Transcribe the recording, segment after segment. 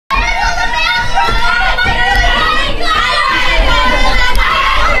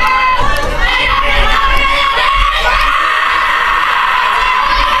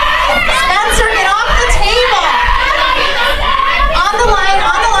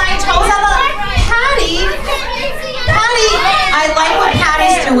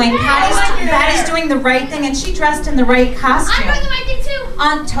right thing, and she dressed in the right costume. I'm doing the right thing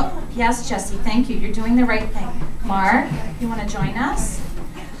too. Yes, Jessie, thank you. You're doing the right thing. Mark, you want to join us?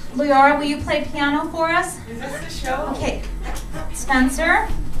 Leora, will you play piano for us? Is this the show? Okay. Spencer,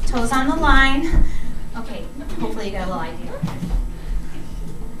 toes on the line. Okay, hopefully you got a little idea.